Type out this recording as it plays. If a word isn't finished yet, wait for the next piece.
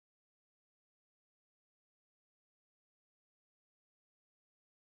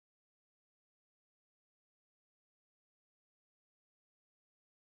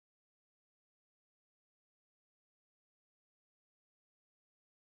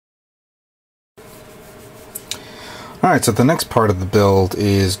Alright, so the next part of the build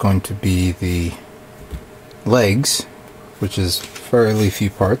is going to be the legs, which is fairly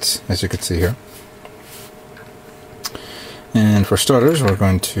few parts, as you can see here. And for starters, I'm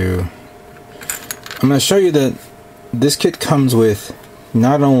going to show you that this kit comes with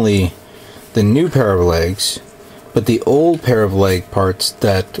not only the new pair of legs, but the old pair of leg parts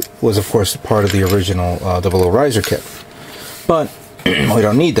that was, of course, part of the original Double Riser kit. But we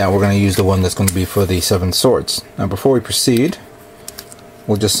don't need that. We're going to use the one that's going to be for the 7 swords. Now, before we proceed,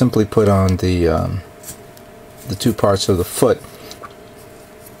 we'll just simply put on the 2 parts of the foot.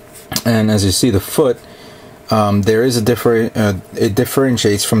 And as you see, the foot, there is it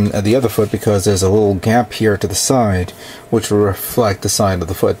differentiates from the other foot because there's a little gap here to the side, which will reflect the side of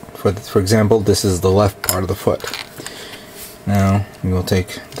the foot. For example, this is the left part of the foot. Now, we will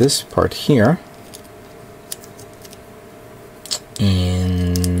take this part here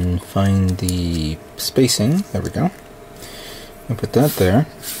and find the spacing. There we go. And put that there.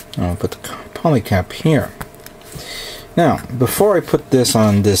 I'll put the poly cap here. Now, before I put this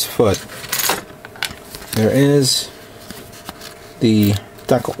on this foot, there is the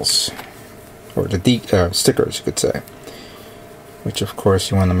decals, or the stickers, you could say, which of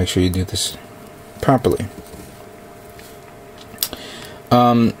course you want to make sure you do this properly.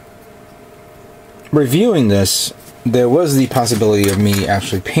 Reviewing this, there was the possibility of me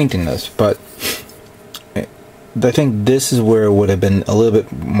actually painting this, but I think this is where it would have been a little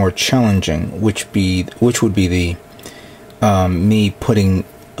bit more challenging, which would be the me putting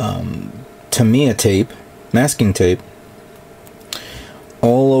Tamiya tape, masking tape,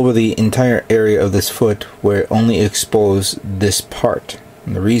 all over the entire area of this foot where it only exposed this part.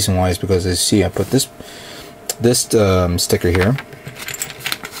 And the reason why is because, as you see, I put this sticker here,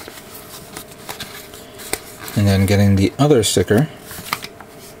 and then getting the other sticker,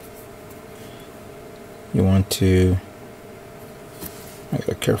 you want to, I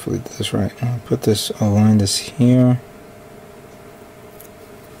gotta carefully do this right. I'll put this, align this here,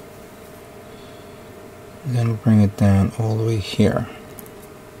 and then bring it down all the way here.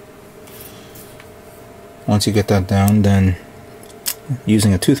 Once you get that down, then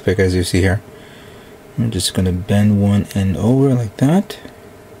using a toothpick, as you see here, I'm just going to bend one end over like that,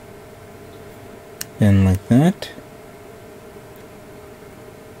 bend like that,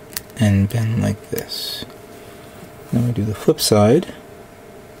 and bend like this. Then we do the flip side.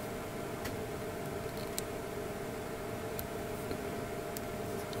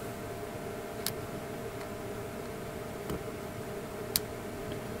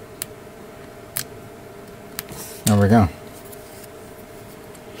 There we go.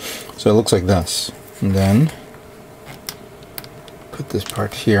 So it looks like this. And then put this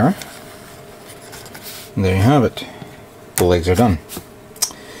part here. And there you have it. The legs are done.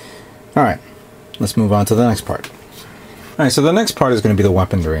 Alright, let's move on to the next part. Alright, so the next part is going to be the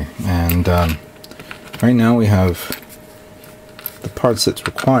weaponry. And right now we have the parts that's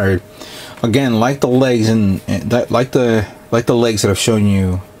required. Again, like the legs like the legs that I've shown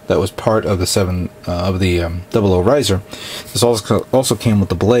you, that was part of the Double Riser. This also came with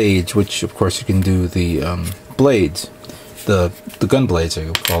the blades, which of course you can do the blades, the gun blades, I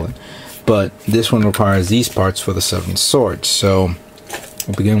would call it. But this one requires these parts for the 7 swords. So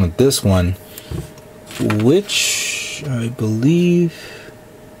we'll begin with this one, which I believe,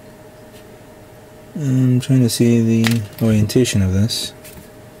 I'm trying to see the orientation of this.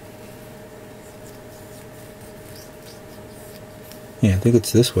 Yeah, I think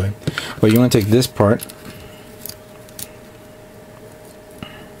it's this way. But you want to take this part,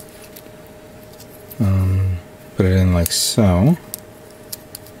 put it in like so.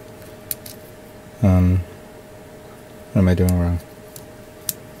 What am I doing wrong?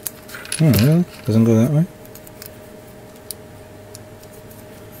 Oh, really? Doesn't go that way?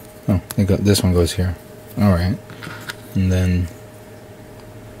 Oh, this one goes here. Alright. And then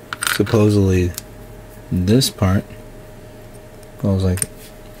supposedly this part goes like,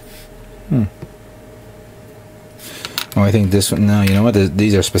 oh, I think this one, no, you know what,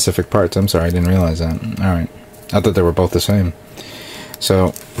 these are specific parts. I'm sorry, I didn't realize that. Alright, I thought they were both the same.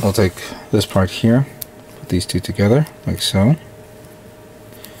 So, I'll take this part here, put these two together, like so.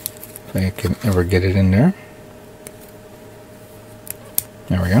 If I can ever get it in there.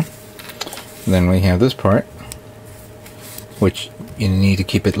 There we go. And then we have this part, which you need to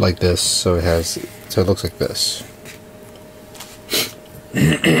keep it like this, so it looks like this.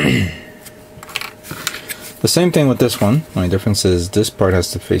 The same thing with this one. My difference is this part has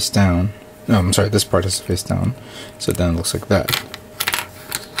to face down. No, I'm sorry, this part has to face down. So then it looks like that.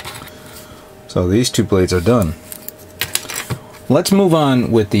 So these 2 blades are done. Let's move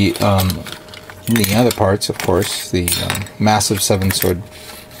on with the the other parts, of course, the massive 7 sword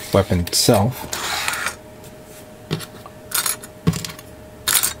weapon itself.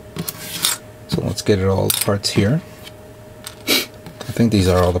 So let's get it all the parts here. I think these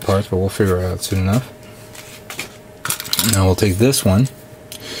are all the parts, but we'll figure it out soon enough. Now we'll take this one.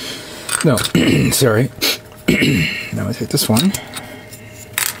 No, sorry. Now we take this one.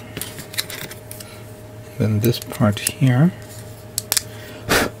 Then this part here.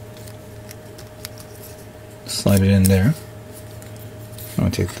 Slide it in there. I'm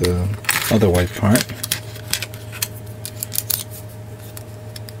going to take the other white part.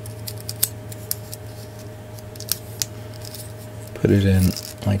 Put it in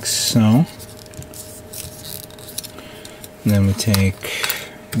like so. And then we take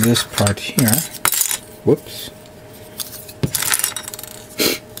this part here. Whoops.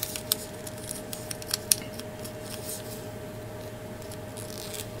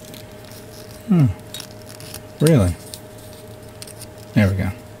 Really? There we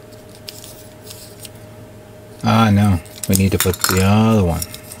go. Ah, no. We need to put the other one.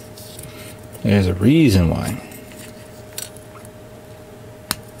 There's a reason why.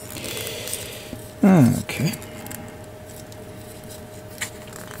 Okay.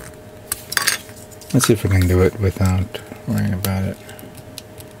 Let's see if we can do it without worrying about it.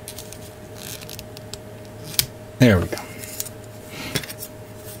 There we go.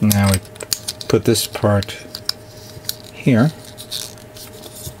 Now we put this part here.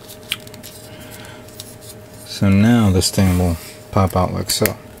 So now this thing will pop out like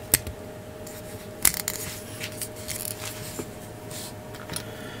so.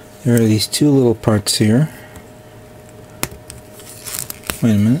 There are these two little parts here.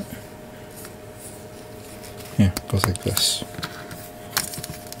 Wait a minute. Yeah, it goes like this.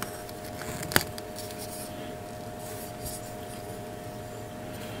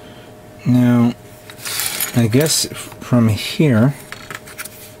 Now, I guess from here,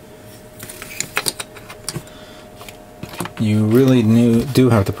 you really do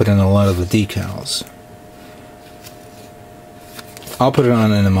have to put in a lot of the decals. I'll put it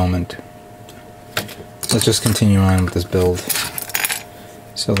on in a moment. Let's just continue on with this build.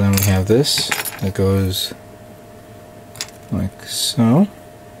 So then we have this that goes like so.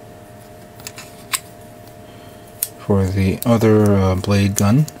 For the other blade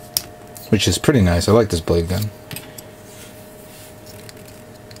gun, which is pretty nice. I like this blade gun.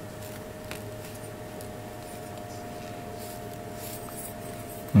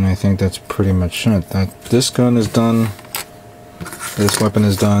 And I think that's pretty much it. This gun is done. This weapon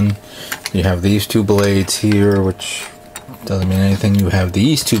is done. You have these two blades here, which doesn't mean anything. You have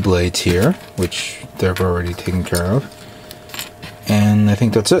these two blades here, which they've already taken care of. And I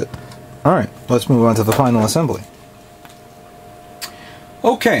think that's it. Alright, let's move on to the final assembly.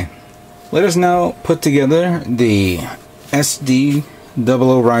 Okay, let us now put together the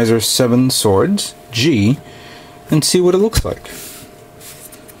SD00 Riser 7 Swords G and see what it looks like.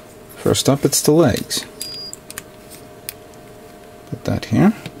 First up, it's the legs. Put that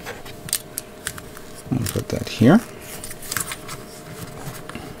here. And put that here.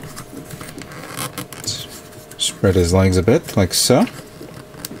 Let's spread his legs a bit, like so.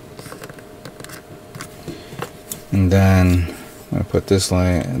 And then I'm going to put this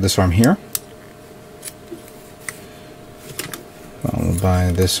arm here. Followed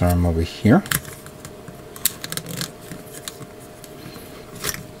by this arm over here.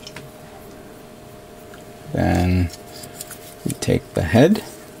 Then we take the head,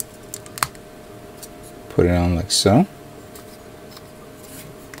 put it on like so,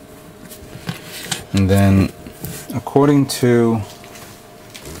 and then according to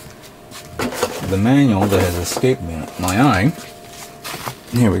the manual that has escaped my eye,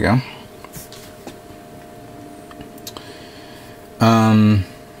 here we go.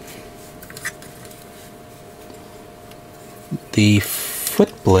 The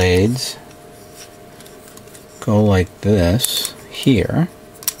foot blades go like this here.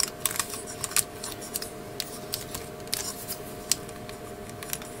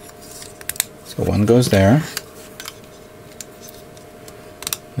 So one goes there,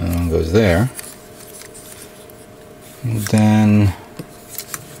 and one goes there, and then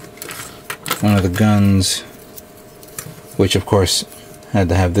one of the guns, which of course had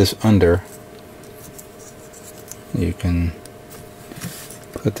to have this under, you can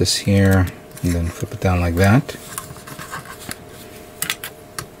put this here and then flip it down like that.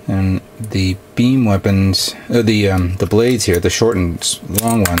 And the beam weapons, the blades here, the short and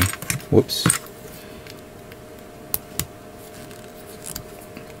long one, whoops.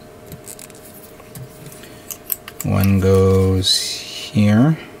 One goes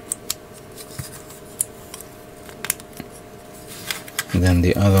here, And then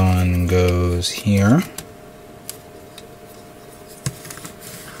the other one goes here.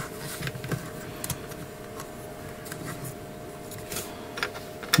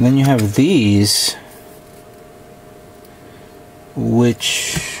 And then you have these,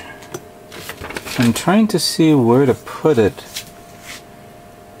 which I'm trying to see where to put it,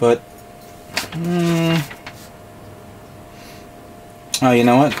 but oh, you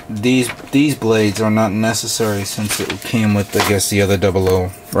know what? These blades are not necessary since it came with, I guess, the other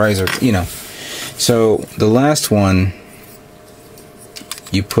 00 riser, you know. So the last one,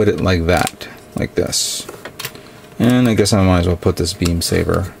 you put it like that, like this. And I guess I might as well put this beam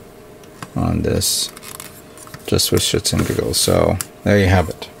saber on this, just for shits and giggles. So there you have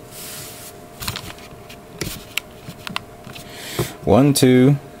it. 1,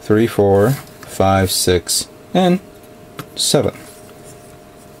 2, 3, 4, 5, 6, and 7.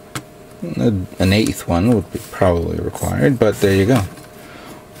 An 8th one would be probably required, but there you go.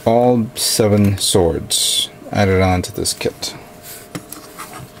 All 7 swords added on to this kit.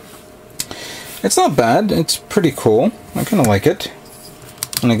 It's not bad, it's pretty cool. I kind of like it.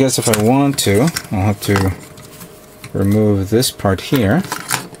 And I guess if I want to, I'll have to remove this part here.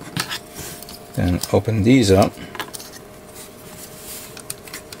 Then open these up.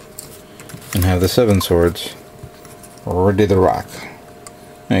 And have the 7 swords ready to rock.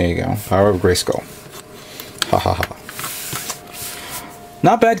 There you go. Power of Grayskull. Ha ha ha.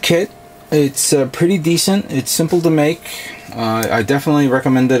 Not bad kit. It's pretty decent. It's simple to make. I definitely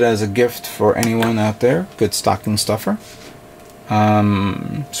recommend it as a gift for anyone out there. Good stocking stuffer.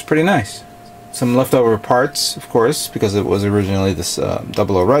 It's pretty nice. Some leftover parts, of course, because it was originally this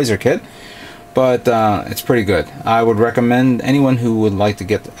 00 riser kit. But it's pretty good. I would recommend anyone who would like to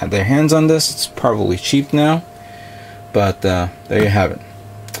get their hands on this. It's probably cheap now. But there you have it.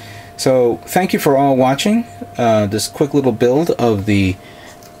 So thank you for all watching this quick little build of the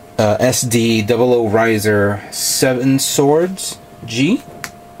SD 00 Riser 7 Swords G,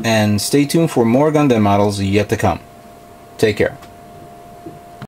 and stay tuned for more Gundam models yet to come. Take care.